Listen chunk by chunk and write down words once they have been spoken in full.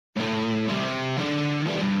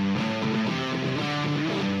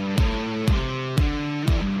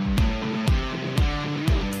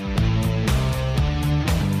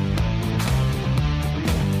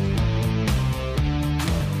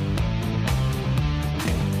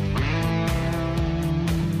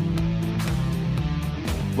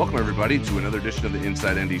Welcome, everybody, to another edition of the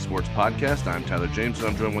Inside ND Sports Podcast. I'm Tyler James, and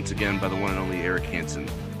I'm joined once again by the one and only Eric Hansen.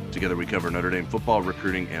 Together, we cover Notre Dame football,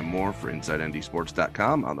 recruiting, and more for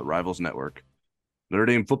InsideNDSports.com on the Rivals Network. Notre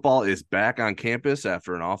Dame football is back on campus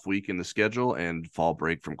after an off week in the schedule and fall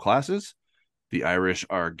break from classes. The Irish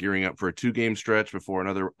are gearing up for a two-game stretch before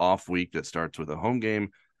another off week that starts with a home game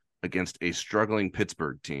against a struggling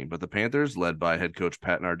Pittsburgh team. But the Panthers, led by head coach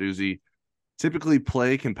Pat Narduzzi, typically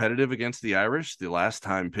play competitive against the Irish. The last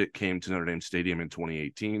time Pitt came to Notre Dame Stadium in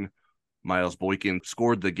 2018, Miles Boykin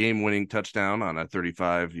scored the game-winning touchdown on a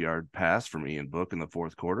 35-yard pass from Ian Book in the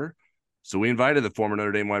fourth quarter. So we invited the former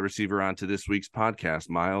Notre Dame wide receiver onto this week's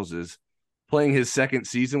podcast. Miles is playing his second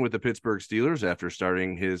season with the Pittsburgh Steelers after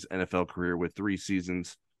starting his NFL career with 3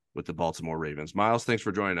 seasons with the Baltimore Ravens. Miles, thanks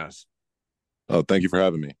for joining us. Oh, thank you for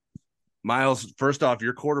having me. Miles, first off,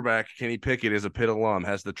 your quarterback, Kenny Pickett, is a Pitt alum.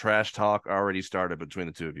 Has the trash talk already started between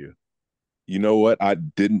the two of you? You know what? I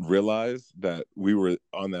didn't realize that we were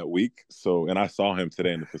on that week. And I saw him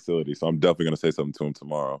today in the facility. So I'm definitely going to say something to him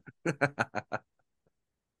tomorrow.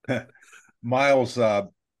 Miles,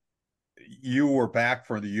 you were back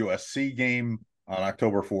for the USC game on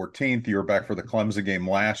October 14th. You were back for the Clemson game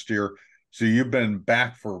last year. So you've been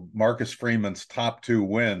back for Marcus Freeman's top 2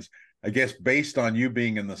 wins. I guess based on you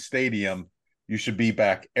being in the stadium, you should be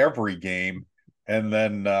back every game. And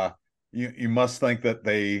then you must think that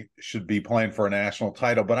they should be playing for a national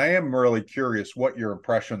title. But I am really curious what your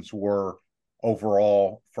impressions were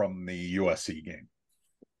overall from the USC game.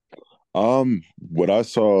 What I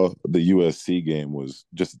saw the USC game was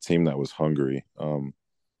just a team that was hungry.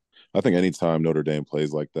 I think anytime Notre Dame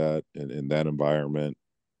plays like that in that environment,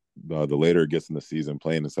 the later it gets in the season,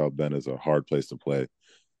 playing in South Bend is a hard place to play.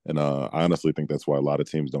 And I honestly think that's why a lot of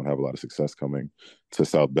teams don't have a lot of success coming to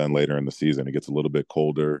South Bend later in the season. It gets a little bit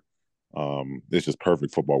colder. It's just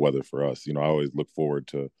perfect football weather for us. You know, I always look forward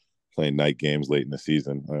to playing night games late in the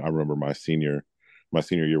season. I remember my senior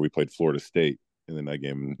year, we played Florida State in the night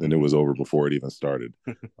game, and it was over before it even started.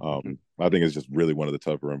 I think it's just really one of the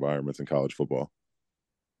tougher environments in college football.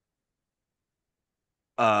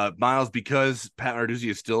 Miles, because Pat Narduzzi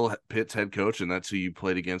is still Pitt's head coach, and that's who you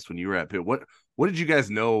played against when you were at Pitt, what did you guys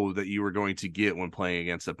know that you were going to get when playing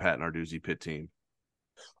against a Pat Narduzzi Pitt team?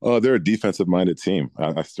 They're a defensive-minded team.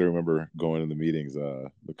 I still remember going to the meetings, the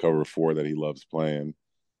cover 4 that he loves playing.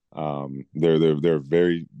 They're a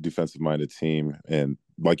very defensive-minded team, and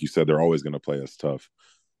like you said, they're always going to play us tough.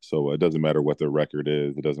 So it doesn't matter what their record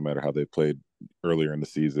is. It doesn't matter how they played earlier in the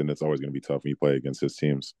season. It's always going to be tough when you play against his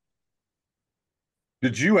teams.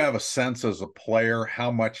 Did you have a sense as a player how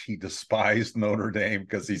much he despised Notre Dame?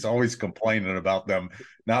 Because he's always complaining about them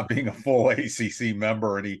not being a full ACC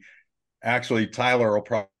member. And he actually, Tyler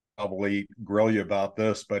will probably grill you about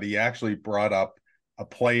this, but he actually brought up a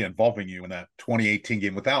play involving you in that 2018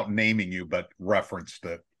 game without naming you, but referenced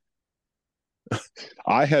it.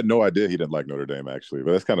 I had no idea he didn't like Notre Dame, actually,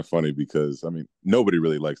 but that's kind of funny because, I mean, nobody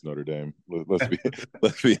really likes Notre Dame.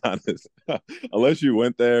 Let's be honest. Unless you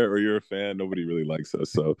went there or you're a fan, nobody really likes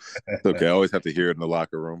us. So it's okay. I always have to hear it in the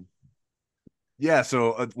locker room. Yeah,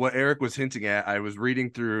 so what Eric was hinting at, I was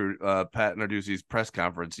reading through Pat Narduzzi's press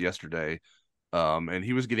conference yesterday, and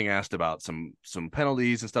he was getting asked about some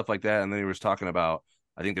penalties and stuff like that, and then he was talking about,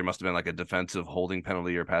 I think there must have been like a defensive holding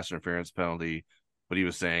penalty or pass interference penalty. But he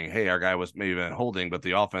was saying, hey, our guy was maybe been holding, but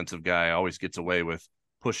the offensive guy always gets away with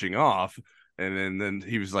pushing off. And then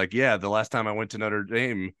he was like, yeah, the last time I went to Notre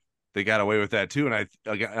Dame, they got away with that too. And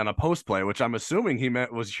on a post play, which I'm assuming he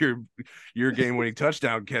meant was your game-winning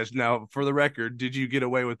touchdown catch. Now, for the record, did you get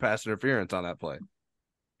away with pass interference on that play?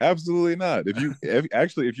 Absolutely not.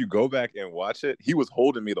 If you go back and watch it, he was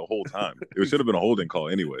holding me the whole time. It should have been a holding call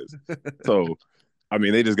anyways. So, I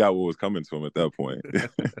mean, they just got what was coming to him at that point.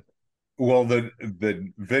 Well, the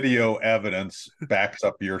video evidence backs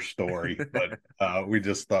up your story, but we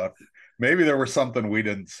just thought maybe there was something we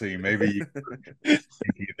didn't see. Maybe you were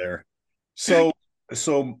there. So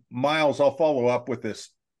Miles, I'll follow up with this.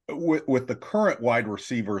 With the current wide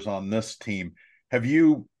receivers on this team, have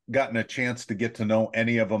you gotten a chance to get to know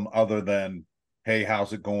any of them other than, hey,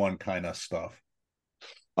 how's it going kind of stuff?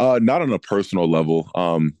 Not on a personal level.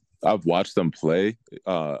 I've watched them play.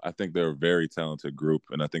 I think they're a very talented group,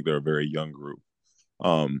 and I think they're a very young group.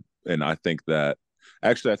 And I think that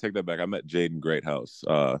actually, I take that back. I met Jaden Greathouse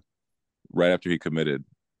right after he committed.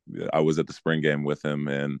 I was at the spring game with him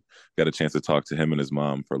and got a chance to talk to him and his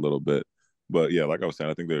mom for a little bit. But yeah, like I was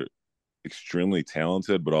saying, I think they're extremely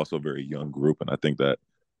talented, but also a very young group, and I think that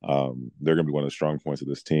they're going to be one of the strong points of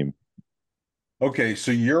this team. Okay,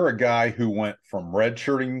 so you're a guy who went from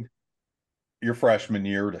redshirting your freshman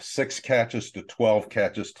year to 6 catches to 12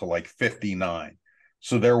 catches to like 59.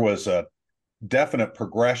 So there was a definite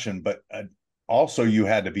progression, but also you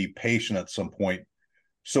had to be patient at some point.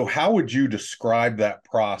 So how would you describe that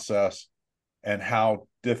process, and how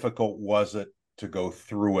difficult was it to go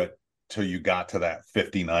through it till you got to that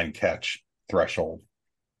 59 catch threshold?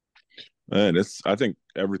 And I think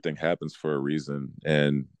everything happens for a reason.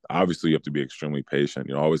 And obviously you have to be extremely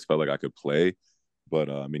patient. I always felt like I could play, but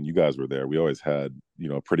I mean, you guys were there. We always had,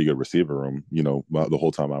 a pretty good receiver room, the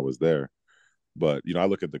whole time I was there. But, I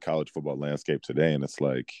look at the college football landscape today and it's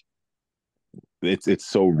like, it's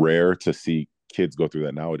so rare to see kids go through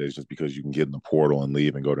that nowadays, just because you can get in the portal and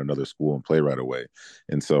leave and go to another school and play right away.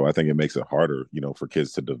 And so I think it makes it harder, for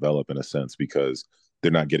kids to develop in a sense, because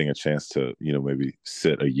they're not getting a chance to, maybe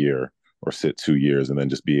sit a year or sit 2 years and then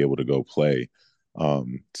just be able to go play.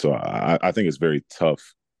 So I think it's very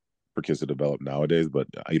tough for kids to develop nowadays. But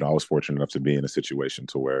I was fortunate enough to be in a situation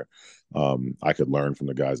to where I could learn from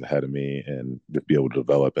the guys ahead of me and be able to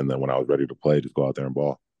develop. And then when I was ready to play, just go out there and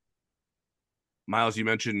ball. Miles, you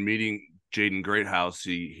mentioned meeting Jaden Greathouse.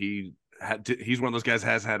 He's one of those guys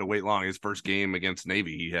has had to wait long. His first game against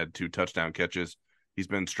Navy, he had 2 touchdown catches. He's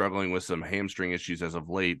been struggling with some hamstring issues as of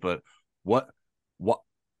late. But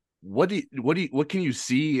what can you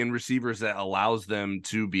see in receivers that allows them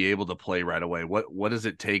to be able to play right away? What does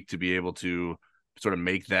it take to be able to sort of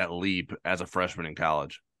make that leap as a freshman in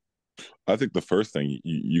college? I think the first thing,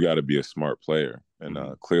 you got to be a smart player. And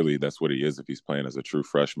clearly that's what he is if he's playing as a true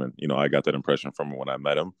freshman. I got that impression from him when I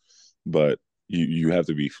met him. But you have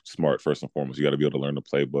to be smart first and foremost. You got to be able to learn the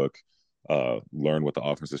playbook, learn what the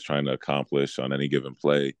offense is trying to accomplish on any given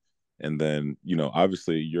play. And then,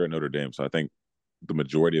 obviously you're at Notre Dame. So I think the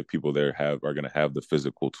majority of people there are going to have the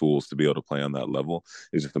physical tools to be able to play on that level.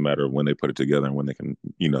 It's just a matter of when they put it together and when they can,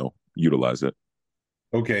 utilize it.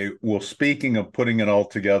 Okay. Well, speaking of putting it all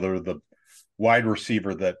together, the wide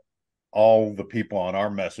receiver that all the people on our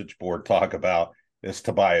message board talk about is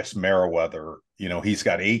Tobias Merriweather. He's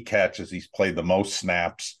got 8 catches. He's played the most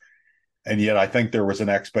snaps. And yet I think there was an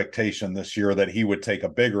expectation this year that he would take a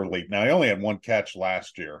bigger leap. Now, he only had 1 catch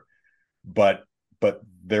last year, but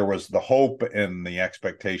there was the hope and the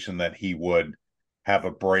expectation that he would have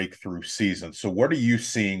a breakthrough season. So what are you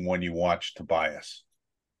seeing when you watch Tobias?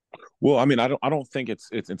 Well, I mean, I don't think it's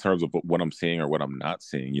in terms of what I'm seeing or what I'm not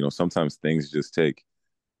seeing. Sometimes things just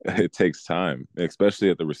it takes time, especially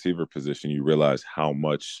at the receiver position. You realize how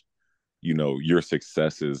much, your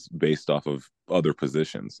success is based off of other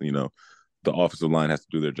positions. The offensive line has to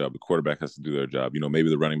do their job. The quarterback has to do their job. Maybe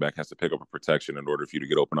the running back has to pick up a protection in order for you to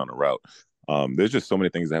get open on a route. There's just so many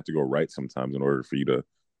things that have to go right sometimes in order for you to,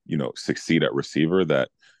 succeed at receiver that,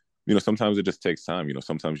 sometimes it just takes time.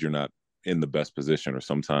 Sometimes you're not in the best position, or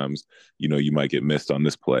sometimes, you might get missed on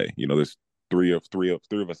this play. There's three of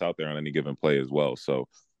us out there on any given play as well. So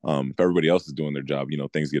if everybody else is doing their job,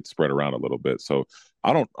 things get spread around a little bit. So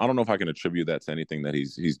I don't know if I can attribute that to anything that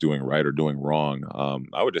he's doing right or doing wrong.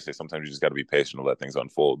 I would just say sometimes you just got to be patient to let things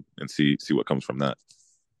unfold and see what comes from that.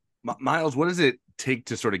 Miles, what does it take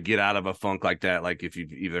to sort of get out of a funk like that? Like if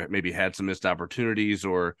you've either maybe had some missed opportunities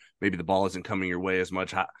or maybe the ball isn't coming your way as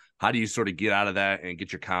much, how do you sort of get out of that and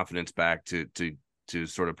get your confidence back to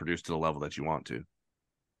sort of produce to the level that you want to?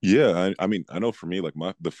 Yeah, I mean, I know for me, like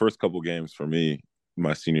the first couple games for me,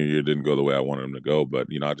 my senior year didn't go the way I wanted them to go, but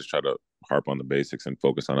I just try to harp on the basics and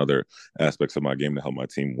focus on other aspects of my game to help my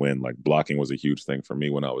team win. Like blocking was a huge thing for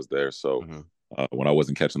me when I was there. So when I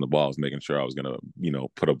wasn't catching the ball, I was making sure I was going to,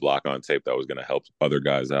 put a block on tape that was going to help other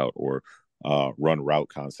guys out, or run route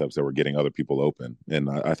concepts that were getting other people open. And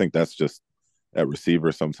I think that's just at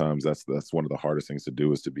receiver. Sometimes that's one of the hardest things to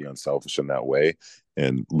do, is to be unselfish in that way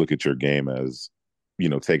and look at your game as,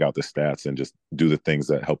 take out the stats and just do the things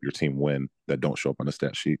that help your team win that don't show up on the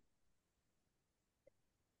stat sheet.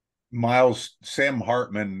 Miles, Sam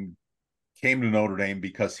Hartman came to Notre Dame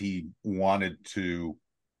because he wanted to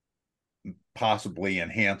possibly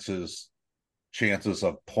enhance his chances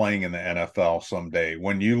of playing in the NFL someday.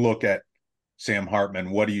 When you look at Sam Hartman,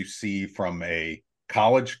 what do you see from a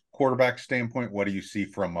college quarterback standpoint? What do you see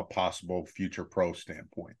from a possible future pro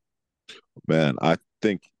standpoint? Man, I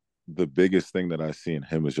think the biggest thing that I see in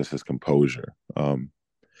him is just his composure.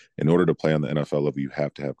 In order to play on the NFL level, you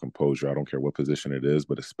have to have composure. I don't care what position it is,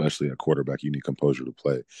 but especially a quarterback, you need composure to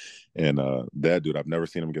play. And that dude, I've never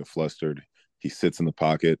seen him get flustered. He sits in the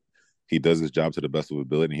pocket. He does his job to the best of his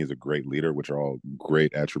ability. And he's a great leader, which are all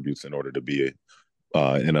great attributes in order to be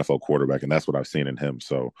an NFL quarterback. And that's what I've seen in him.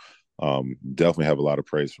 So definitely have a lot of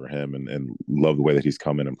praise for him, and love the way that he's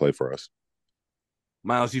come in and played for us.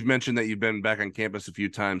 Miles, you've mentioned that you've been back on campus a few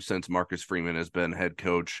times since Marcus Freeman has been head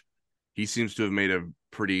coach. He seems to have made a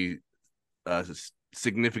pretty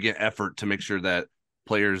significant effort to make sure that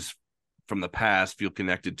players from the past feel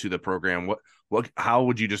connected to the program. How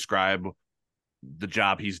would you describe the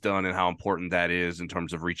job he's done and how important that is in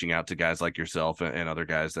terms of reaching out to guys like yourself and other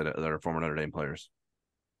guys that are former Notre Dame players?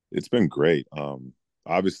 It's been great.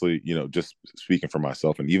 Obviously, just speaking for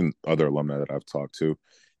myself and even other alumni that I've talked to,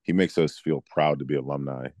 he makes us feel proud to be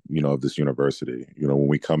alumni, of this university. When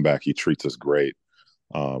we come back, he treats us great.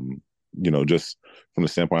 Just from the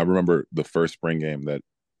standpoint, I remember the first spring game that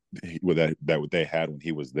they had when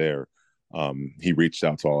he was there. He reached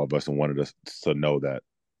out to all of us and wanted us to know that,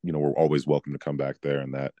 we're always welcome to come back there,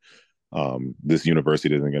 and that this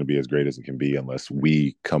university isn't going to be as great as it can be unless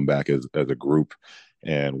we come back as a group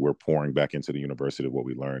and we're pouring back into the university what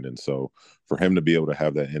we learned. And so for him to be able to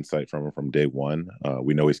have that insight from him from day one,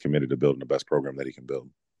 we know he's committed to building the best program that he can build.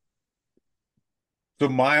 So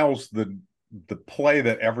Miles, the play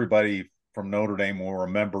that everybody from Notre Dame will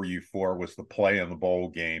remember you for was the play in the bowl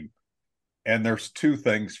game. And there's two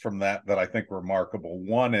things from that I think are remarkable.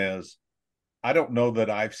 One is, I don't know that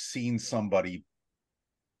I've seen somebody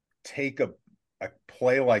take a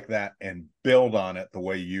play like that and build on it the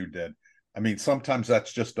way you did. I mean, sometimes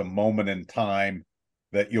that's just a moment in time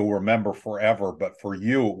that you'll remember forever, but for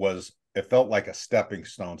you, it felt like a stepping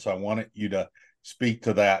stone. So I wanted you to speak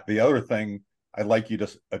to that. The other thing I'd like you to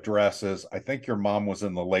address is, I think your mom was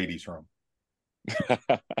in the ladies' room.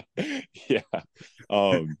 Yeah.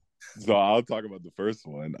 So I'll talk about the first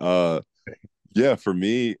one. Yeah, for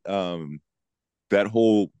me, that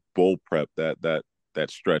whole bowl prep, that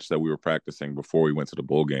stretch that we were practicing before we went to the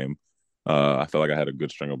bowl game, I felt like I had a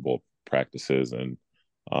good string of bowl practices, and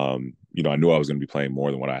I knew I was going to be playing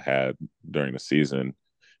more than what I had during the season.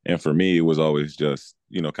 And for me, it was always just,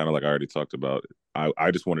 kind of like I already talked about,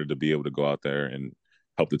 I just wanted to be able to go out there and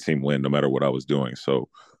help the team win no matter what I was doing. So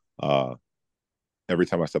every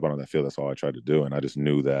time I step out on that field, that's all I tried to do. And I just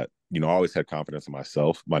knew that, I always had confidence in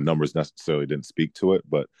myself. My numbers necessarily didn't speak to it,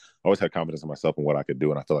 but I always had confidence in myself and what I could do.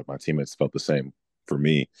 And I feel like my teammates felt the same for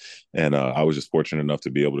me. And I was just fortunate enough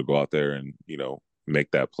to be able to go out there and,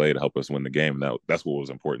 make that play to help us win the game. And that's what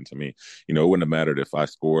was important to me. It wouldn't have mattered if I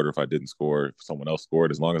scored or if I didn't score, if someone else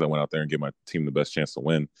scored, as long as I went out there and give my team the best chance to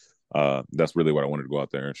win. That's really what I wanted to go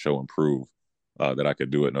out there and show and prove that I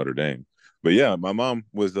could do at Notre Dame. But yeah, my mom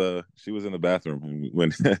was she was in the bathroom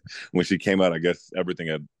when when she came out. I guess everything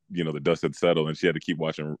had, the dust had settled, and she had to keep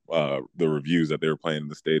watching the reviews that they were playing in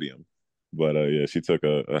the stadium. But yeah, she took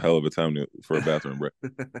a hell of a time for a bathroom break.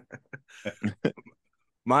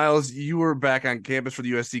 Miles, you were back on campus for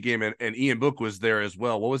the USC game, and Ian Book was there as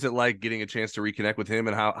well. What was it like getting a chance to reconnect with him,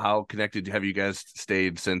 and how connected have you guys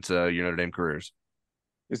stayed since your Notre Dame careers?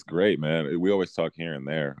 It's great, man. We always talk here and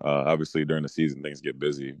there. Obviously, during the season, things get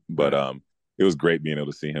busy, but it was great being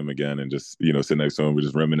able to see him again and just, sit next to him. We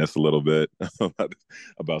just reminisce a little bit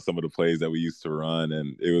about some of the plays that we used to run.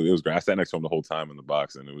 And it was great. I sat next to him the whole time in the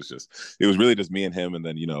box, and it was really just me and him. And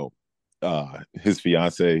then, his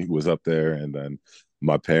fiance was up there, and then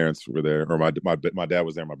my parents were there, or my dad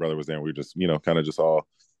was there, my brother was there. And we were just, kind of just all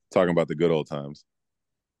talking about the good old times.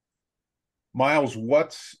 Miles,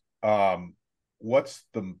 what's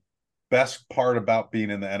the best part about being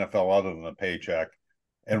in the NFL other than the paycheck?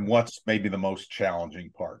 And what's maybe the most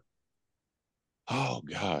challenging part? Oh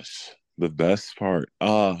gosh, the best part.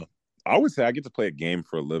 I would say I get to play a game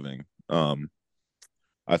for a living.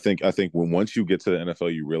 I think once you get to the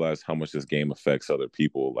NFL, you realize how much this game affects other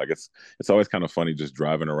people. Like it's always kind of funny just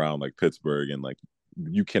driving around like Pittsburgh, and like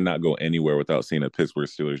you cannot go anywhere without seeing a Pittsburgh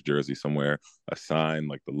Steelers jersey somewhere, a sign,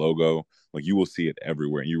 like the logo. Like you will see it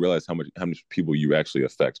everywhere, and you realize how much people you actually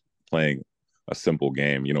affect playing a simple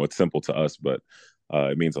game. It's simple to us, but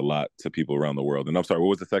it means a lot to people around the world. And I'm sorry, what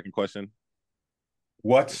was the second question?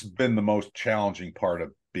 What's been the most challenging part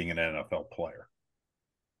of being an NFL player?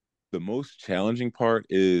 The most challenging part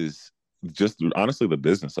is just honestly the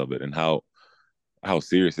business of it and how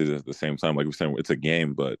serious it is at the same time. Like we're saying, it's a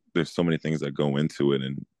game, but there's so many things that go into it,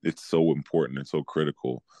 and it's so important and so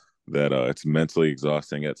critical that it's mentally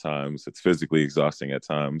exhausting at times. It's physically exhausting at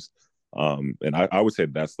times. And I would say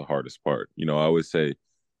that's the hardest part. I would say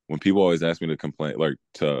when people always ask me to complain, like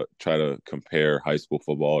to try to compare high school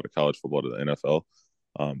football to college football to the NFL,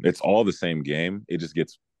 it's all the same game. It just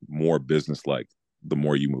gets more business-like the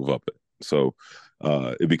more you move up it. So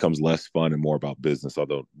it becomes less fun and more about business.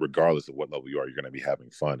 Although regardless of what level you are, you're going to be having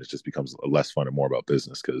fun. It just becomes less fun and more about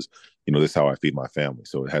business because, this is how I feed my family.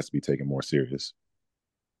 So it has to be taken more serious.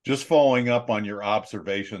 Just following up on your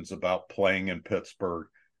observations about playing in Pittsburgh,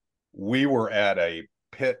 we were at a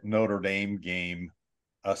Pitt Notre Dame game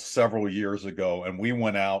several years ago, and we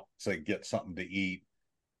went out to get something to eat.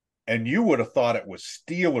 And you would have thought it was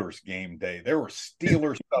Steelers game day. There were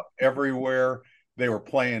Steelers stuff everywhere. they were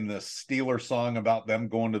playing this Steelers song about them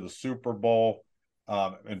going to the Super Bowl.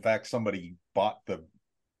 In fact, somebody bought the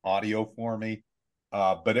audio for me.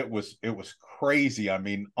 But it was crazy. I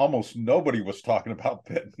mean, almost nobody was talking about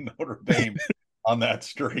Pitt and Notre Dame on that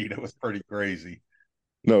street. It was pretty crazy.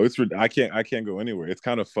 No, I can't go anywhere. It's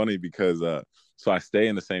kind of funny because so I stay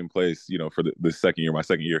in the same place, for the second year, my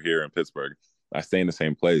second year here in Pittsburgh. I stay in the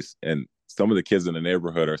same place, and some of the kids in the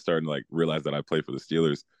neighborhood are starting to like realize that I play for the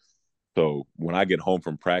Steelers. So when I get home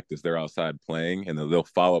from practice, they're outside playing, and then they'll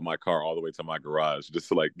follow my car all the way to my garage just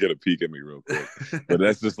to like get a peek at me real quick. But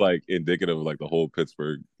that's just like indicative of like the whole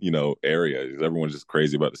Pittsburgh, area. Everyone's just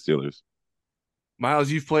crazy about the Steelers. Miles,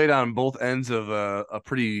 you've played on both ends of a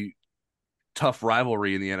pretty tough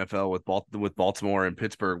rivalry in the NFL with Baltimore and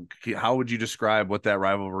Pittsburgh. How would you describe what that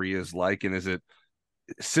rivalry is like, and is it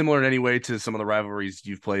similar in any way to some of the rivalries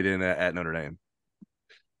you've played in at Notre Dame?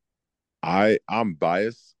 I'm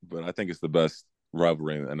biased, but I think it's the best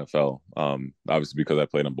rivalry in the NFL. Obviously because I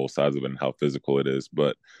played on both sides of it and how physical it is.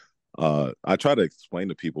 But I try to explain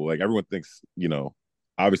to people, like everyone thinks,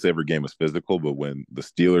 obviously every game is physical, but when the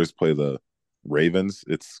Steelers play the Ravens,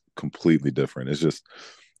 it's completely different. It's just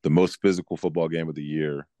the most physical football game of the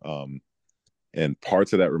year. And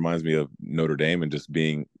parts of that reminds me of Notre Dame and just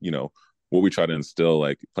being, what we try to instill,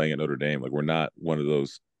 like playing at Notre Dame. Like we're not one of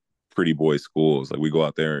those pretty boy schools. Like we go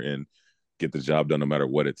out there and get the job done no matter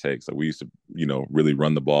what it takes. Like we used to, really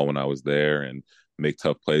run the ball when I was there and make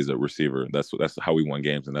tough plays at receiver. That's how we won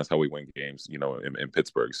games, and that's how we win games, in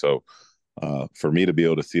Pittsburgh. So for me to be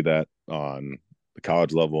able to see that on the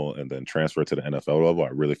college level and then transfer to the NFL level, I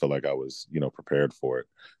really felt like I was, prepared for it.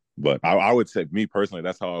 But I would say, me personally,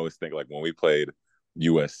 that's how I always think. Like when we played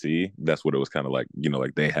USC, that's what it was kind of like.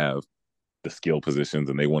 Like they have the skill positions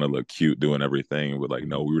and they want to look cute doing everything, but like,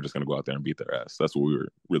 no, we were just going to go out there and beat their ass. That's what we were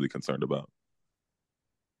really concerned about.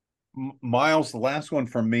 Miles, the last one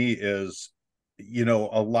from me is, a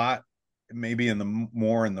lot, maybe in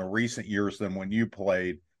the recent years than when you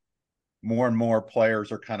played, more and more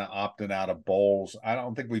players are kind of opting out of bowls. I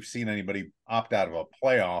don't think we've seen anybody opt out of a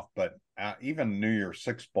playoff, but even New Year's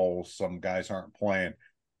Six bowls, some guys aren't playing.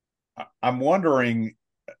 I'm wondering,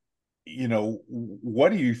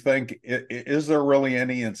 what do you think? Is there really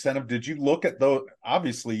any incentive? Did you look at those?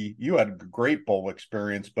 Obviously, you had a great bowl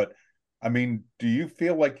experience, but I mean, do you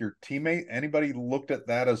feel like your teammate, anybody looked at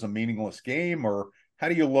that as a meaningless game, or how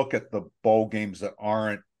do you look at the bowl games that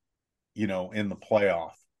aren't, in the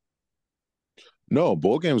playoff? No,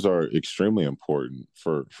 bowl games are extremely important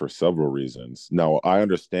for several reasons. Now, I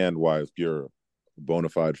understand why if you're a bona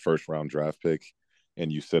fide first round draft pick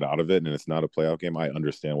and you sit out of it and it's not a playoff game, I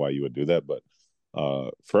understand why you would do that. But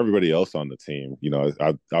for everybody else on the team,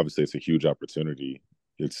 obviously it's a huge opportunity.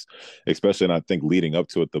 It's especially, and I think leading up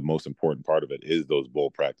to it, the most important part of it is those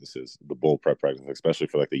bowl practices, the bowl prep practices, especially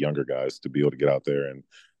for like the younger guys to be able to get out there and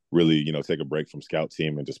really, take a break from scout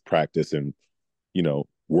team and just practice and,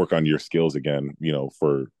 work on your skills again,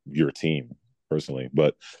 for your team personally.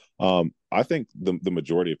 But I think the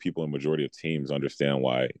majority of people and majority of teams understand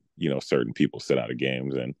why, certain people sit out of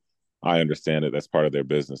games. And I understand that that's part of their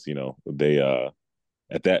business. They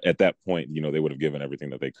at that point, they would have given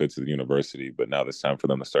everything that they could to the university, but now it's time for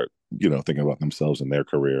them to start, thinking about themselves and their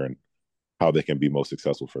career and how they can be most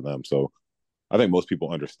successful for them. So I think most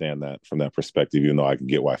people understand that from that perspective, even though I can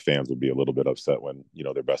get why fans would be a little bit upset when,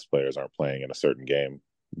 their best players aren't playing in a certain game.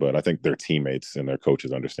 But I think their teammates and their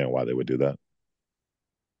coaches understand why they would do that.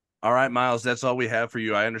 All right, Miles, that's all we have for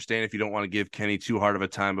you. I understand if you don't want to give Kenny too hard of a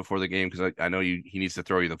time before the game, because I know he needs to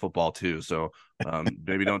throw you the football too. So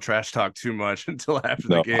maybe don't trash talk too much until after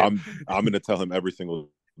the game. I'm going to tell him every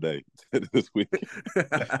single day this week.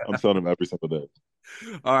 I'm telling him every single day.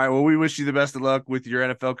 All right. Well, we wish you the best of luck with your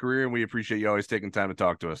NFL career, and we appreciate you always taking time to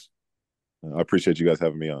talk to us. I appreciate you guys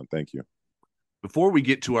having me on. Thank you. Before we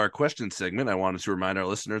get to our question segment, I wanted to remind our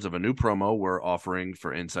listeners of a new promo we're offering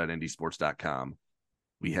for InsideNDSports.com.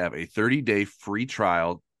 We have a 30-day free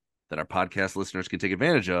trial that our podcast listeners can take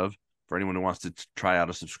advantage of for anyone who wants to try out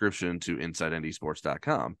a subscription to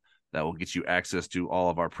InsideNDSports.com. That will get you access to all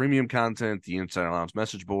of our premium content, the Insider Lounge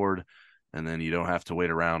message board, and then you don't have to wait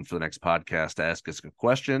around for the next podcast to ask us a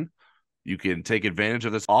question. You can take advantage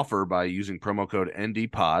of this offer by using promo code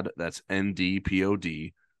NDPOD, that's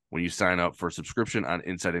NDPOD, when you sign up for a subscription on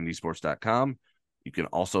InsideNDSports.com. You can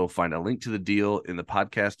also find a link to the deal in the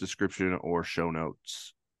podcast description or show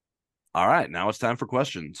notes. All right, now it's time for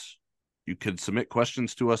questions. You can submit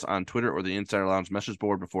questions to us on Twitter or the Insider Lounge message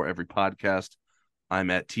board before every podcast.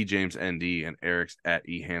 I'm at TJamesND and Eric's at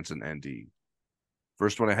EHansenND.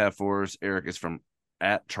 First one I have for us, Eric, is from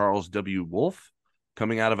at Charles W. Wolf.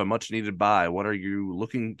 coming out of a much-needed bye, what are you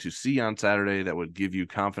looking to see on Saturday that would give you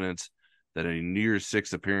confidence that a New Year's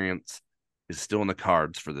Six appearance is still in the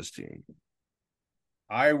cards for this team?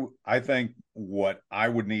 I think what I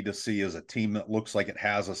would need to see is a team that looks like it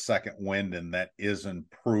has a second wind and that is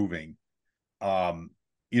improving.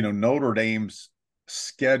 Notre Dame's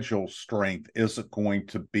schedule strength isn't going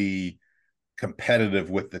to be competitive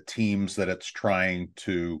with the teams that it's trying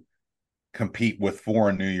to compete with for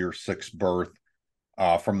a New Year's Six berth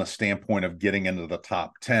from the standpoint of getting into the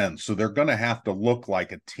top 10. So they're going to have to look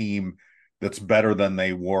like a team that's better than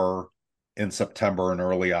they were in September and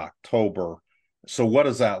early October. So what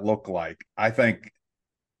does that look like? I think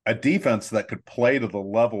a defense that could play to the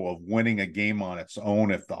level of winning a game on its own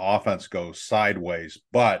if the offense goes sideways,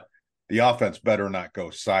 but the offense better not go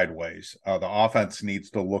sideways. The offense needs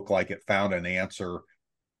to look like it found an answer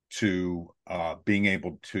to being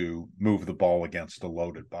able to move the ball against a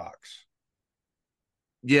loaded box.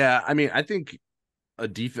 Yeah, I mean, I think the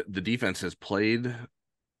defense has played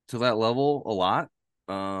to that level a lot.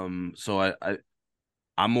 So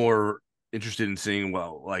I'm more interested in seeing,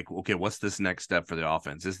 well, like, okay, what's this next step for the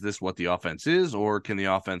offense? Is this what the offense is, or can the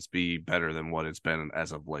offense be better than what it's been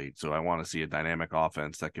as of late? So I want to see a dynamic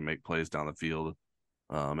offense that can make plays down the field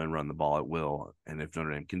and run the ball at will. And if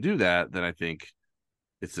Notre Dame can do that, then I think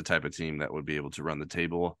it's the type of team that would be able to run the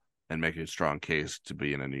table and make a strong case to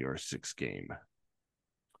be in a New Year's Six game.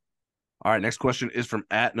 All right, next question is from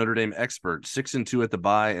 @NotreDameExpert. 6-2 at the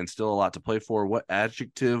bye and still a lot to play for. What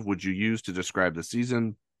adjective would you use to describe the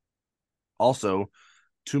season? Also,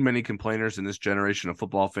 too many complainers in this generation of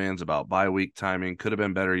football fans about bye week timing. Could have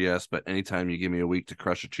been better, yes, but anytime you give me a week to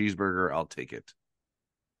crush a cheeseburger, I'll take it.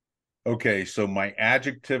 Okay, so my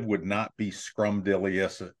adjective would not be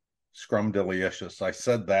scrumdiddlyuous. I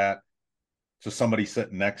said that to somebody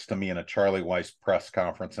sitting next to me in a Charlie Weiss press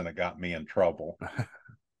conference, and it got me in trouble.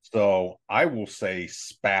 So I will say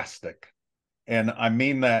spastic. And I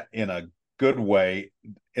mean that in a good way,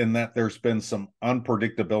 in that there's been some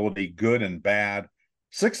unpredictability, good and bad.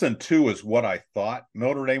 6-2 is what I thought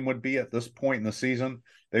Notre Dame would be at this point in the season.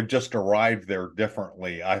 They've just arrived there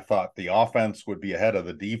differently. I thought the offense would be ahead of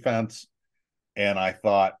the defense, and I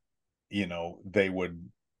thought, they would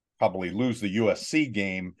probably lose the USC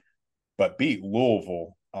game, but beat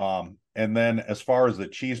Louisville. And then as far as the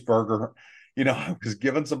cheeseburger, I was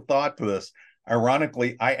giving some thought to this.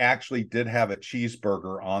 Ironically, I actually did have a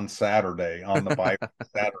cheeseburger on Saturday, on the bye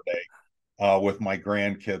Saturday, with my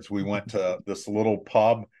grandkids. We went to this little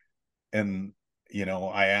pub, and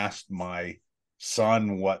I asked my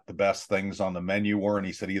son what the best things on the menu were, and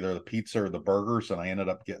he said either the pizza or the burgers, and I ended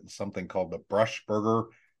up getting something called the brush burger,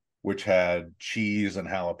 which had cheese and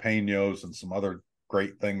jalapenos and some other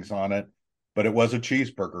great things on it. But it was a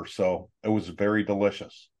cheeseburger, so it was very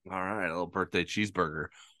delicious. All right, a little birthday cheeseburger.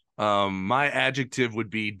 My adjective would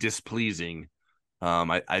be displeasing.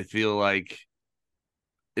 I feel like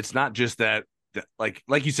it's not just that like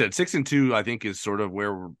you said, 6-2, I think, is sort of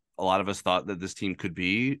where a lot of us thought that this team could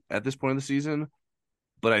be at this point of the season.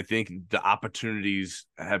 But I think the opportunities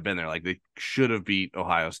have been there. Like, they should have beat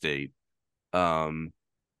Ohio State. And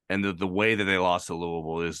the way that they lost to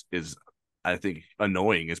Louisville is I think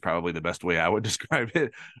annoying is probably the best way I would describe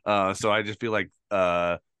it. So I just feel like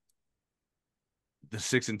the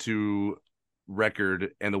 6-2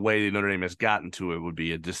 record and the way Notre Dame has gotten to it would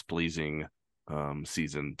be a displeasing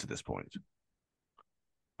season to this point.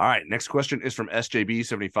 All right, next question is from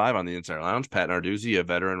SJB75 on the Insider Lounge. Pat Narduzzi, a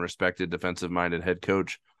veteran, respected, defensive-minded head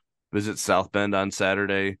coach, visits South Bend on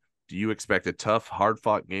Saturday. Do you expect a tough,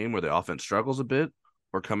 hard-fought game where the offense struggles a bit?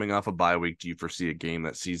 Or coming off a bye week, do you foresee a game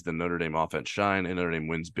that sees the Notre Dame offense shine and Notre Dame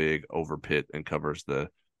wins big over Pitt and covers the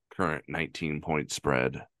current 19-point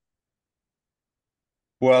spread?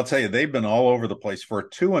 Well, I'll tell you, they've been all over the place for a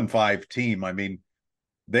 2-5 team. I mean,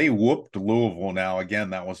 they whooped Louisville. Now, again,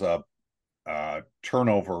 that was a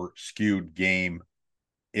turnover skewed game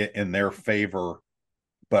in their favor.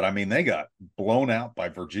 But I mean, they got blown out by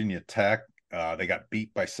Virginia Tech. They got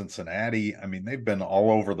beat by Cincinnati. I mean, they've been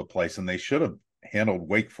all over the place, and they should have handled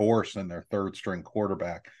Wake Forest and their third string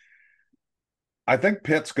quarterback. I think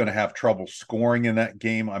Pitt's going to have trouble scoring in that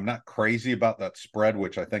game. I'm not crazy about that spread,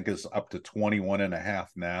 which I think is up to 21.5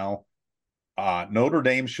 now. Notre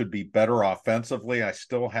Dame should be better offensively. I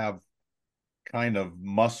still have kind of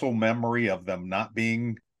muscle memory of them not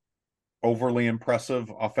being overly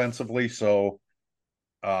impressive offensively. So,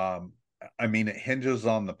 I mean, it hinges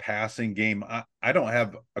on the passing game. I don't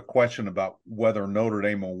have a question about whether Notre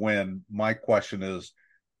Dame will win. My question is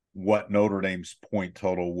what Notre Dame's point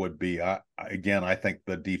total would be. I think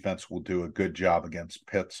the defense will do a good job against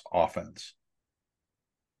Pitt's offense.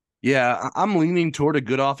 Yeah, I'm leaning toward a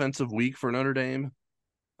good offensive week for Notre Dame.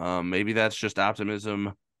 Maybe that's just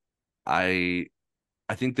optimism. I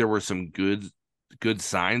I think there were some good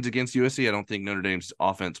signs against USC. I don't think Notre Dame's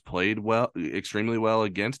offense played extremely well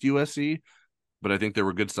against USC, but I think there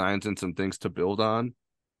were good signs and some things to build on.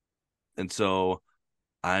 And so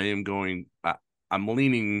I'm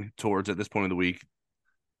leaning towards at this point of the week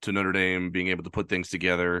to Notre Dame being able to put things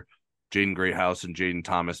together, Jaden Greathouse and Jaden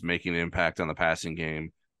Thomas making an impact on the passing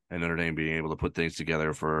game, and Notre Dame being able to put things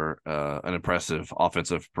together for an impressive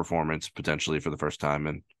offensive performance potentially for the first time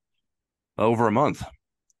in over a month.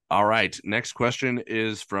 All right. Next question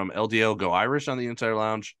is from LDL Go Irish on the Insider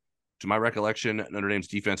Lounge. To my recollection, Notre Dame's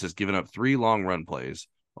defense has given up 3 long run plays: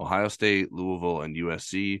 Ohio State, Louisville, and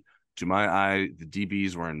USC. To my eye, the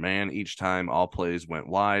DBs were in man each time. All plays went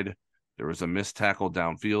wide. There was a missed tackle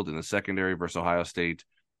downfield in the secondary versus Ohio State.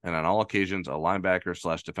 And on all occasions, a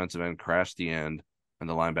linebacker/defensive end crashed the end, and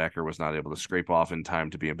the linebacker was not able to scrape off in time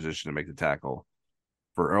to be in position to make the tackle.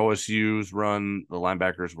 For OSU's run, the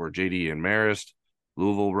linebackers were JD and Marist.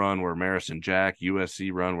 Louisville run were Marist and Jack.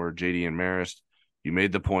 USC run were JD and Marist. You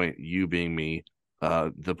made the point, you being me,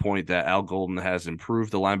 the point that Al Golden has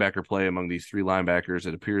improved the linebacker play among these 3 linebackers.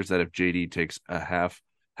 It appears that if JD takes a half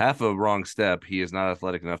a wrong step, he is not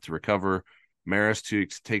athletic enough to recover.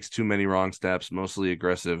 Marist takes too many wrong steps, mostly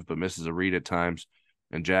aggressive, but misses a read at times.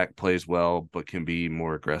 And Jack plays well, but can be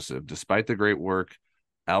more aggressive. Despite the great work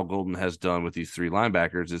Al Golden has done with these 3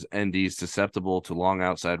 linebackers, is ND susceptible to long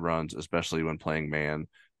outside runs, especially when playing man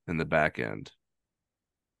in the back end?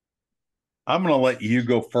 I'm going to let you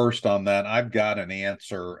go first on that. I've got an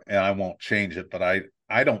answer and I won't change it, but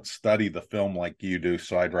I don't study the film like you do,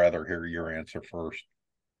 so I'd rather hear your answer first.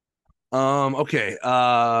 Okay.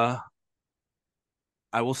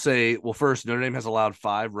 I will say, well, first, Notre Dame has allowed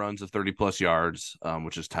 5 runs of 30 plus yards,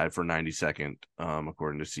 which is tied for 92nd,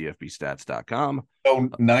 according to CFBstats.com. So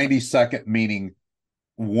 92nd, meaning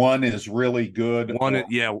 1 is really good. One,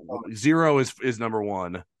 yeah, 0 is number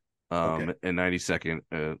 1, Okay. and 92nd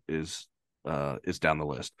is down the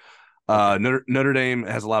list. Okay. Notre Dame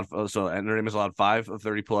has allowed Notre Dame has allowed 5 of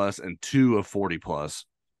 30 plus and 2 of 40 plus,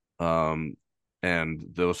 and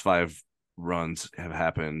those 5 runs have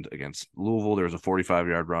happened against Louisville. There was a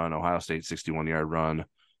 45-yard run. Ohio State 61-yard run.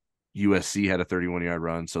 USC had a 31-yard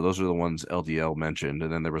run. So those are the ones LDL mentioned.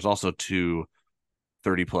 And then there was also 2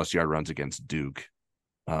 30-plus yard runs against Duke.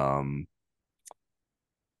 I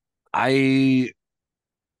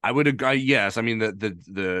would agree. Yes, I mean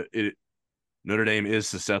Notre Dame is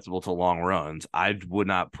susceptible to long runs. I would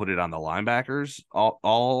not put it on the linebackers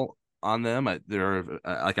all on them. I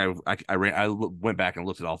went back and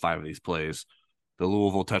looked at all 5 of these plays. The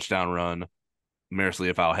Louisville touchdown run, Marist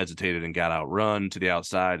Liufau hesitated and got outrun to the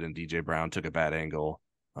outside, and DJ Brown took a bad angle,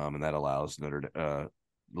 and that allows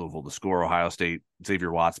Louisville to score. Ohio State,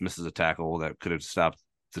 Xavier Watts misses a tackle that could have stopped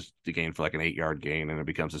the game for like an 8-yard gain, and it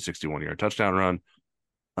becomes a 61-yard touchdown run.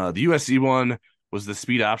 The USC one was the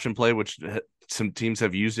speed option play, which some teams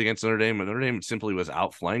have used against Notre Dame, but Notre Dame simply was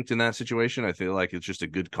outflanked in that situation. I feel like it's just a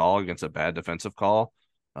good call against a bad defensive call.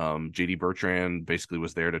 JD Bertrand basically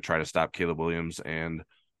was there to try to stop Caleb Williams and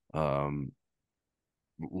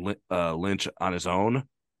Lynch on his own.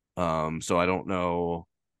 So I don't know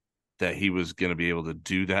that he was going to be able to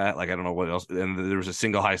do that. Like, I don't know what else. And there was a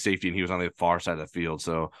single high safety, and he was on the far side of the field.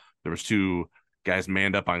 So there was 2 guys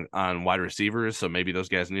manned up on wide receivers. So maybe those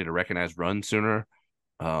guys need to recognize run sooner.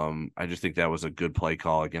 I just think that was a good play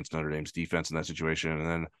call against Notre Dame's defense in that situation. And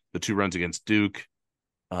then the 2 runs against Duke,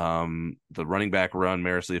 the running back run,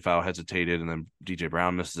 Marist Liufau hesitated, and then DJ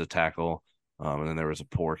Brown misses a tackle. And then there was a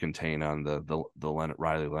poor contain on the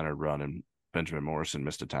Riley Leonard run, and Benjamin Morrison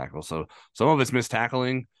missed a tackle. So some of it's missed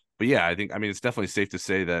tackling. But yeah, I mean, it's definitely safe to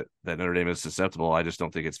say that Notre Dame is susceptible. I just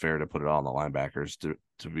don't think it's fair to put it all on the linebackers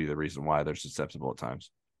to be the reason why they're susceptible at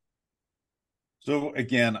times. So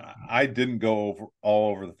again, I didn't go all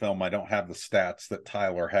over the film. I don't have the stats that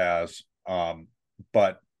Tyler has.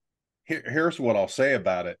 But here's what I'll say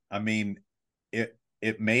about it. I mean, it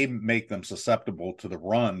may make them susceptible to the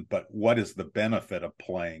run, but what is the benefit of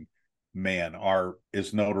playing man?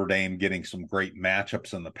 Is Notre Dame getting some great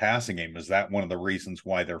matchups in the passing game? Is that one of the reasons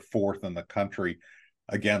why they're 4th in the country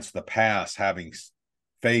against the pass, having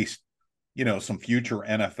faced, some future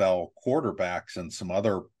NFL quarterbacks and some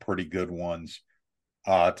other pretty good ones?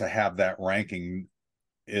 To have that ranking,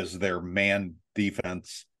 is their man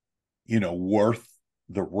defense, worth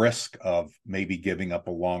the risk of maybe giving up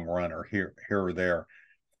a long run or here or there?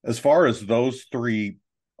 As far as those 3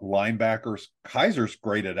 linebackers, Kaiser's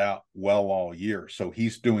graded out well all year, so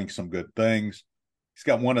he's doing some good things. He's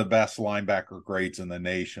got one of the best linebacker grades in the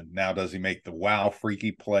nation. Now, does he make the wow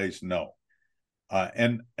freaky plays? No.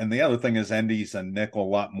 And the other thing is ND's a nickel a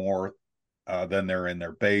lot more than they're in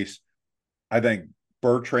their base. I think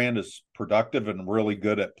Bertrand is productive and really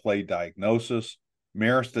good at play diagnosis.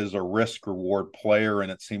 Marist is a risk reward player,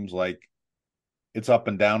 and it seems like it's up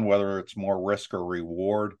and down whether it's more risk or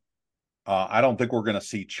reward. I don't think we're going to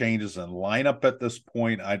see changes in lineup at this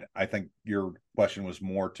point. I think your question was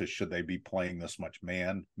more to should they be playing this much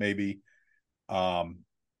man, maybe.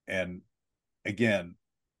 And again,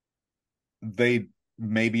 they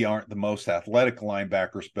maybe aren't the most athletic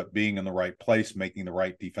linebackers, but being in the right place, making the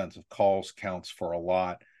right defensive calls counts for a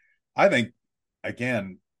lot. I think,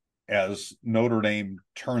 again, as Notre Dame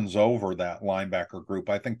turns over that linebacker group,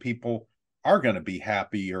 I think people are going to be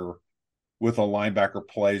happier with a linebacker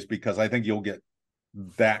plays because I think you'll get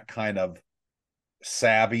that kind of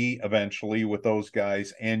savvy eventually with those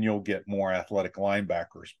guys, and you'll get more athletic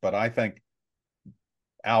linebackers. But I think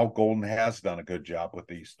Al Golden has done a good job with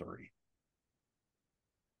these three.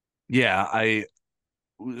 Yeah,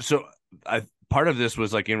 part of this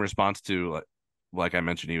was like in response to like I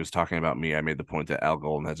mentioned, he was talking about me. I made the point that Al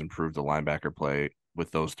Golden has improved the linebacker play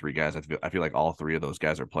with those three guys. I feel like all three of those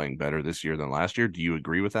guys are playing better this year than last year. Do you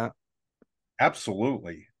agree with that?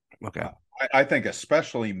 Absolutely. Okay. I think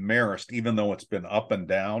especially Marist, even though it's been up and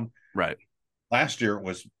down. Right. Last year it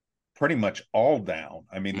was pretty much all down.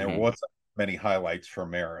 I mean, there Mm-hmm. wasn't many highlights for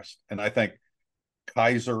Marist. And I think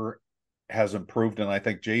Kaiser has improved, and I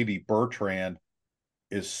think JD Bertrand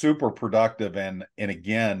is super productive. And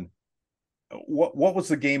again, what was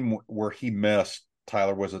the game where he missed,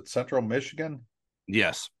 Tyler? Was it Central Michigan?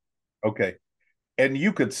 Yes. Okay. And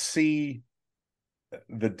you could see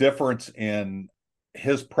the difference in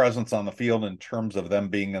his presence on the field in terms of them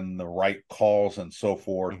being in the right calls and so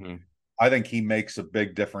forth. Mm-hmm. I think he makes a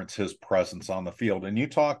big difference, his presence on the field. And you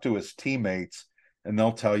talk to his teammates and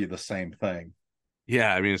they'll tell you the same thing.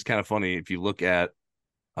 Yeah, I mean, it's kind of funny if you look at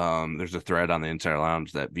there's a thread on the Insider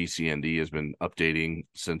Lounge that VCND has been updating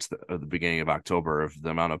since the beginning of October of the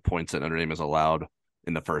amount of points that Notre Dame has allowed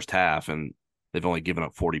in the first half, and they've only given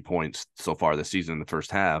up 40 points so far this season in the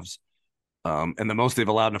first halves. And the most they've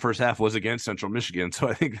allowed in the first half was against Central Michigan. So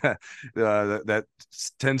I think that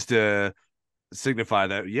tends to signify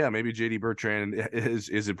that, yeah, maybe JD Bertrand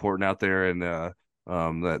is important out there, and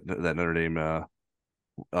that Notre Dame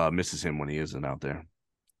misses him when he isn't out there.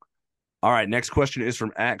 All right, next question is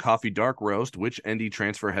from @CoffeeDarkRoast. Which ND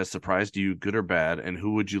transfer has surprised you, good or bad, and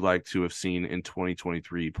who would you like to have seen in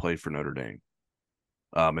 2023 play for Notre Dame?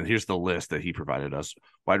 And here's the list that he provided us.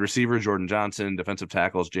 Wide receiver, Jordan Johnson. Defensive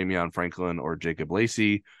tackles, Jamion Franklin or Jacob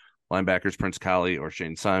Lacey. Linebackers, Prince Colley or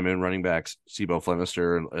Shane Simon. Running backs, Sebo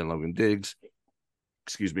Flemister and Logan Diggs.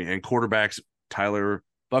 Excuse me. And quarterbacks, Tyler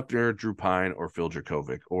Buckner, Drew Pine, or Phil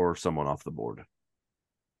Dracovic, or someone off the board.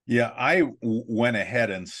 Yeah, I went ahead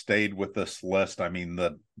and stayed with this list. I mean,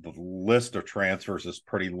 the list of transfers is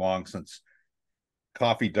pretty long. Since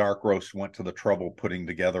Coffee Dark Roast went to the trouble putting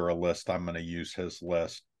together a list, I'm going to use his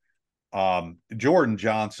list. Jordan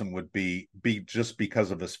Johnson would be just because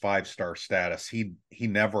of his 5-star status. He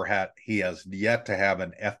has yet to have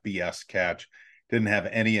an FBS catch. Didn't have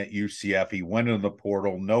any at UCF. He went in the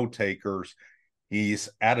portal, no takers. He's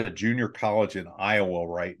at a junior college in Iowa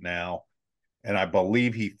right now. And I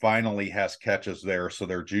believe he finally has catches there. So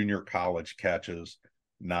they're junior college catches,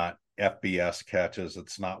 not FBS catches.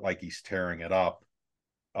 It's not like he's tearing it up.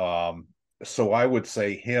 So I would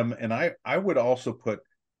say him. And I would also put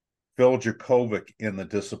Phil Dracovic in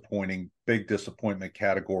the big disappointment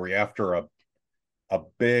category after a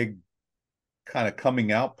big kind of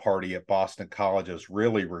coming out party at Boston College has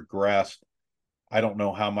really regressed. I don't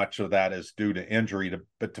know how much of that is due to injury,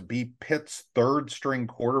 but to be Pitt's third string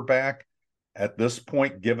quarterback at this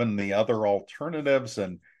point, given the other alternatives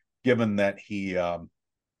and given that he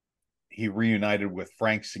reunited with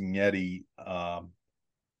Frank Signetti,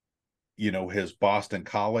 his Boston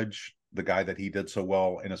College, the guy that he did so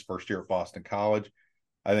well in his first year at Boston College,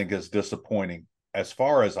 I think is disappointing. As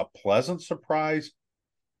far as a pleasant surprise,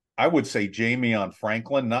 I would say Jamion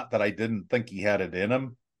Franklin. Not that I didn't think he had it in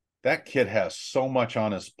him. That kid has so much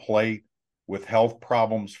on his plate with health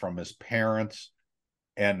problems from his parents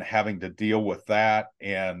and having to deal with that,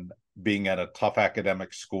 and being at a tough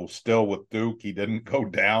academic school still with Duke. He didn't go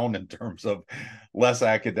down in terms of less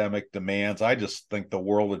academic demands. I just think the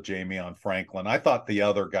world of Jamion Franklin. I thought the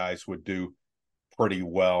other guys would do pretty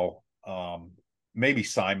well. Maybe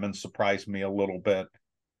Simon surprised me a little bit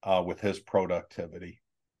with his productivity.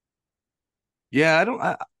 Yeah,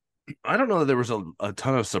 I don't know that there was a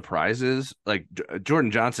ton of surprises. Like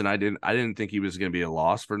Jordan Johnson, I didn't think he was going to be a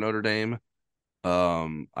loss for Notre Dame.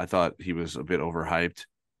 I thought he was a bit overhyped,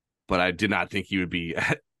 but I did not think he would be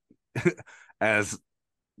as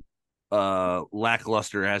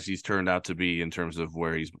lackluster as he's turned out to be in terms of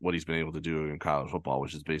what he's been able to do in college football,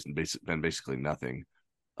 which has been basically nothing.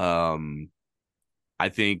 I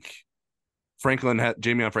think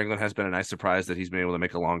Jamion Franklin has been a nice surprise that he's been able to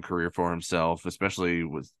make a long career for himself, especially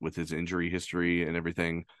with his injury history and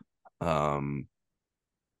everything. I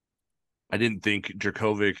didn't think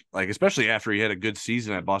Dracovic, like especially after he had a good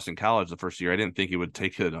season at Boston College the first year, I didn't think he would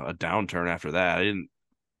take a downturn after that.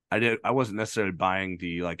 I wasn't necessarily buying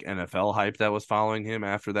the like NFL hype that was following him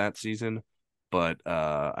after that season, but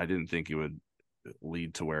I didn't think he would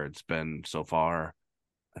lead to where it's been so far.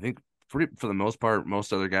 I think for the most part,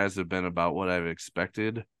 most other guys have been about what I've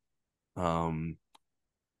expected. In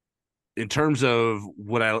terms of who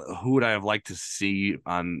would I have liked to see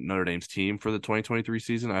on Notre Dame's team for the 2023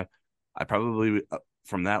 season, I probably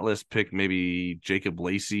from that list pick maybe Jacob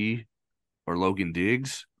Lacey or Logan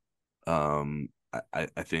Diggs. I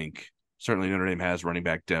think certainly Notre Dame has running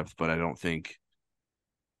back depth, but I don't think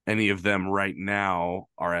any of them right now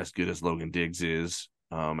are as good as Logan Diggs is,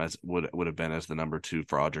 as would have been as the number 2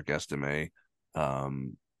 for Audric Estime.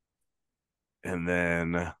 And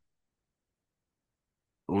then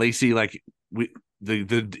Lacey, like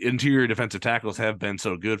the interior defensive tackles have been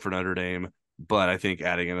so good for Notre Dame, but I think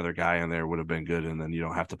adding another guy in there would have been good, and then you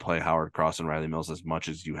don't have to play Howard Cross and Riley Mills as much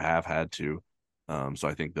as you have had to. So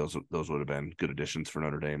I think those would have been good additions for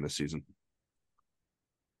Notre Dame this season.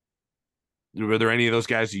 Were there any of those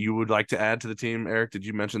guys you would like to add to the team, Eric? Did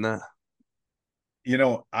you mention that?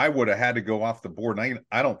 I would have had to go off the board. And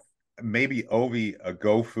I don't, maybe Ovi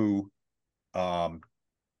Agofu,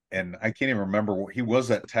 and I can't even remember. He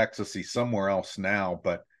was at Texas. He's somewhere else now,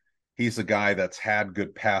 but he's a guy that's had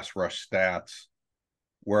good pass rush stats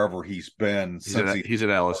wherever he's been he's at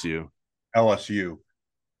LSU. LSU.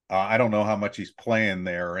 I don't know how much he's playing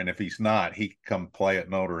there, and if he's not, he can come play at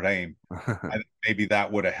Notre Dame. I think maybe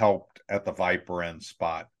that would have helped at the Viper end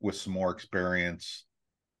spot with some more experience.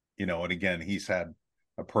 And again, he's had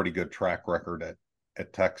a pretty good track record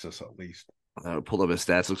at Texas, at least. Pulled up his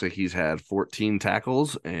stats. Looks like he's had 14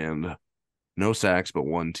 tackles and no sacks, but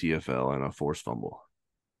 1 TFL and a forced fumble.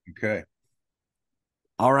 Okay.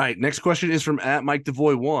 All right. Next question is from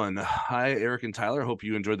 @MikeDevoy1. Hi, Eric and Tyler. Hope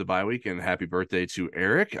you enjoyed the bye week and happy birthday to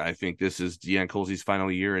Eric. I think this is Deion Colzie's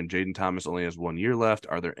final year and Jaden Thomas only has 1 year left.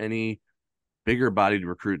 Are there any bigger bodied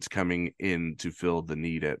recruits coming in to fill the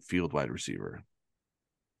need at field wide receiver?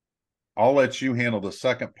 I'll let you handle the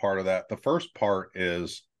second part of that. The first part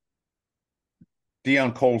is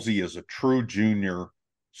Deion Colzie is a true junior,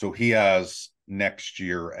 so he has next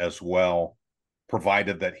year as well,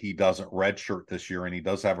 provided that he doesn't redshirt this year, and he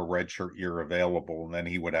does have a redshirt year available, and then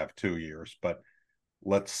he would have 2 years. But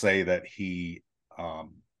let's say that he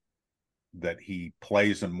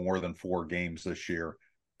plays in more than 4 games this year,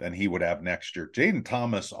 then he would have next year. Jaden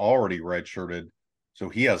Thomas already redshirted, so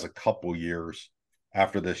he has a couple years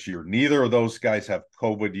after this year. Neither of those guys have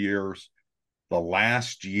COVID years. The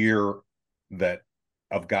last year that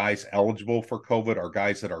of guys eligible for COVID are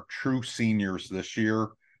guys that are true seniors this year.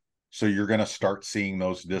 So you're going to start seeing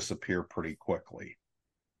those disappear pretty quickly.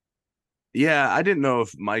 Yeah, I didn't know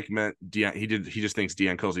if Mike meant Deion. He just thinks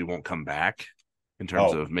Deion Colzie won't come back in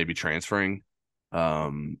terms of maybe transferring,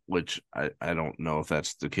 which I don't know if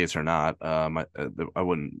that's the case or not. I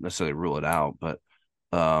wouldn't necessarily rule it out, but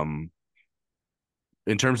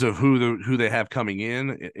in terms of who they have coming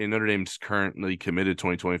in Notre Dame's currently committed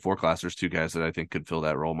 2024 class, there's 2 guys that I think could fill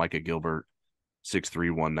that role. Micah Gilbert, 6'3",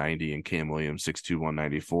 190, and Cam Williams, 6'2",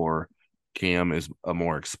 194. Cam is a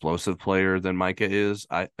more explosive player than Micah is.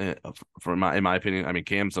 In my opinion, I mean,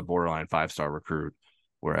 Cam's a borderline 5-star recruit,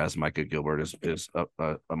 whereas Micah Gilbert is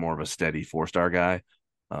a more of a steady 4-star guy.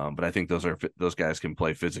 But I think those guys can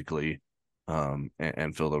play physically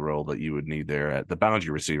and fill the role that you would need there at the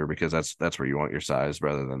boundary receiver, because that's where you want your size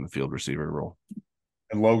rather than the field receiver role.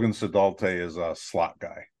 And Logan Sedalte is a slot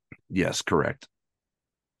guy. Yes, correct.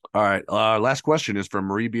 All right. Last question is from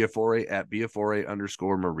Marie Biafore at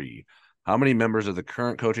Biafore_Marie. How many members of the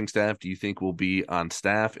current coaching staff do you think will be on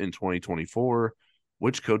staff in 2024?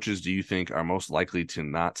 Which coaches do you think are most likely to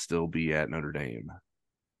not still be at Notre Dame?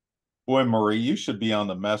 Boy, Marie, you should be on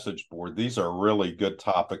the message board. These are really good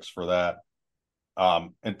topics for that.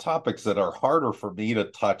 And topics that are harder for me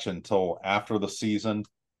to touch until after the season,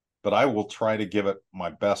 but I will try to give it my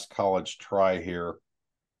best college try here.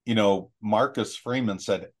 Marcus Freeman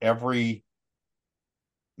said every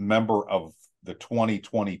member of the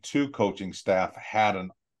 2022 coaching staff had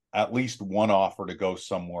at least one offer to go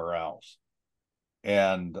somewhere else.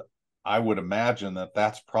 And I would imagine that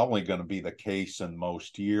that's probably going to be the case in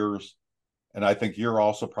most years. And I think you're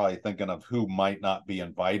also probably thinking of who might not be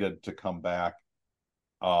invited to come back.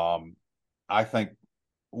 I think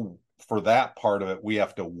for that part of it, we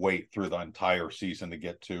have to wait through the entire season to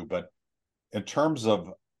get to. But in terms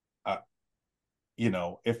of,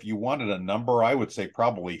 if you wanted a number, I would say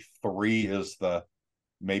probably 3 is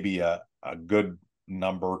maybe a good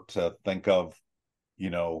number to think of,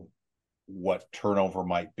 what turnover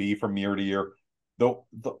might be from year to year.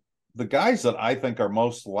 The guys that I think are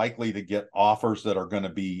most likely to get offers that are going to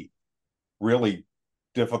be really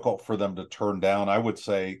difficult for them to turn down, I would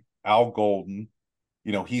say Al Golden.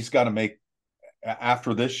 He's got to make,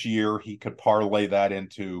 after this year, he could parlay that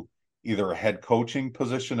into either a head coaching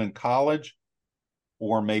position in college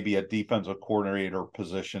or maybe a defensive coordinator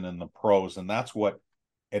position in the pros. And that's what,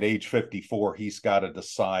 at age 54, he's got to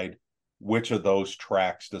decide which of those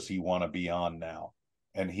tracks does he want to be on now.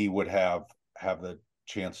 And he would have the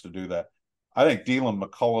chance to do that. I think Dylan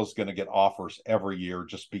McCullough is going to get offers every year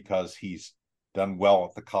just because he's done well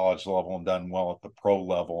at the college level and done well at the pro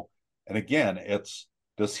level. And again,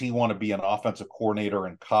 does he want to be an offensive coordinator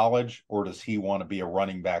in college, or does he want to be a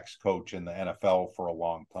running backs coach in the NFL for a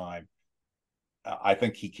long time? I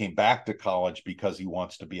think he came back to college because he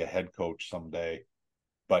wants to be a head coach someday.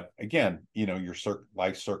 But again, your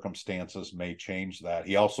life circumstances may change that.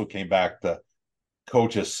 He also came back to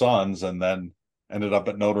coach his sons and then ended up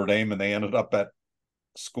at Notre Dame, and they ended up at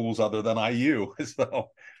schools other than IU.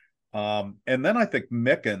 So, and then I think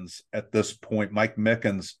Mickens at this point, Mike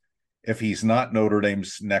Mickens, if he's not Notre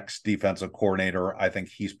Dame's next defensive coordinator, I think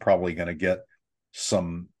he's probably going to get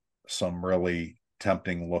some really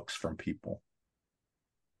tempting looks from people.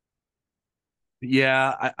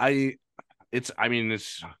 Yeah, it's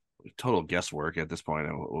total guesswork at this point.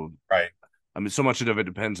 Right. I mean, so much of it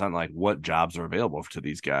depends on like what jobs are available to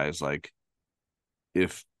these guys. Like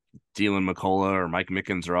if Dylan McCullough or Mike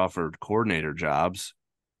Mickens are offered coordinator jobs,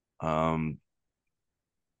 I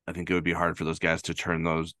think it would be hard for those guys to turn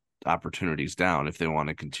those opportunities down if they want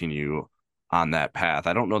to continue on that path.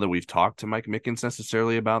 I don't know that we've talked to Mike Mickens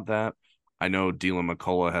necessarily about that. I know Dylan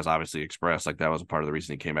McCullough has obviously expressed like that was a part of the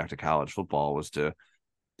reason he came back to college football was to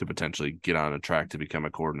potentially get on a track to become a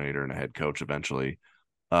coordinator and a head coach eventually.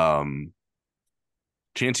 Chancey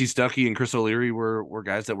Stuckey and Chris O'Leary were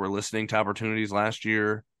guys that were listening to opportunities last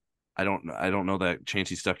year. I don't know that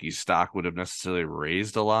Chancey Stuckey's stock would have necessarily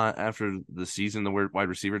raised a lot after the season the wide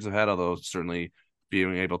receivers have had, although certainly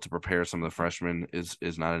being able to prepare some of the freshmen is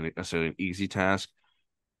not necessarily an easy task.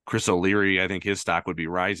 Chris O'Leary, I think his stock would be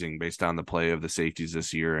rising based on the play of the safeties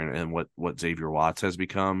this year and what Xavier Watts has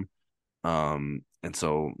become. And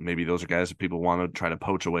so maybe those are guys that people want to try to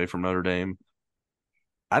poach away from Notre Dame.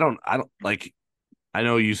 I don't like, I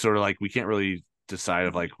know you sort of like, we can't really decide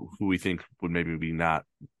of like who we think would maybe not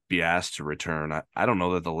be asked to return. I don't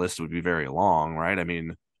know that the list would be very long, right? I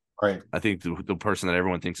mean, right. I think the person that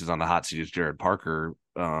everyone thinks is on the hot seat is Jared Parker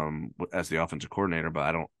as the offensive coordinator,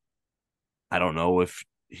 but I don't know if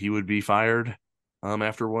he would be fired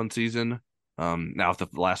after one season. Now, if the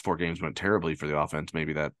last 4 games went terribly for the offense,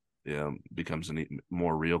 maybe that becomes a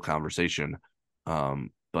more real conversation.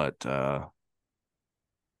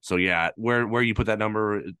 So yeah, where you put that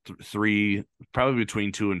number 3, probably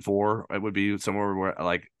between 2 and 4, it would be somewhere where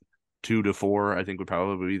like 2 to 4, I think would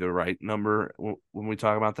probably be the right number when we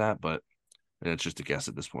talk about that, but it's just a guess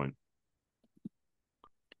at this point.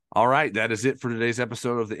 All right, that is it for today's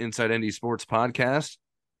episode of the Inside ND Sports Podcast.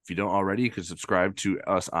 If you don't already, you can subscribe to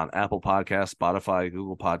us on Apple Podcasts, Spotify,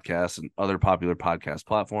 Google Podcasts, and other popular podcast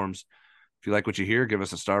platforms. If you like what you hear, give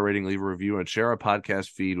us a star rating, leave a review, and share our podcast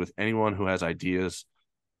feed with anyone who has ideas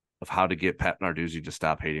of how to get Pat Narduzzi to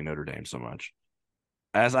stop hating Notre Dame so much.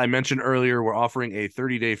 As I mentioned earlier, we're offering a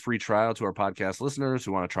 30-day free trial to our podcast listeners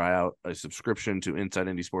who want to try out a subscription to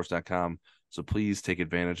InsideNDSports.com. So please take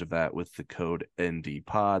advantage of that with the code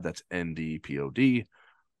NDPOD. That's NDPOD.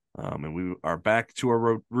 And we are back to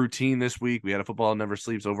our routine this week. We had a Football Never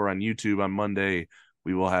Sleeps over on YouTube on Monday.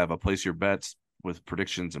 We will have a Place Your Bets with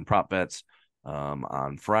predictions and prop bets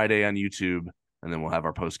on Friday on YouTube. And then we'll have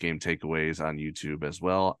our post-game takeaways on YouTube as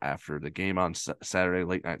well after the game on Saturday,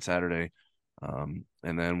 late night Saturday. And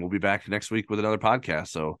then we'll be back next week with another podcast.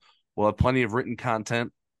 So we'll have plenty of written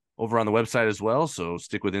content over on the website as well. So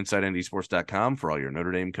stick with InsideNDSports.com for all your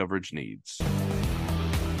Notre Dame coverage needs.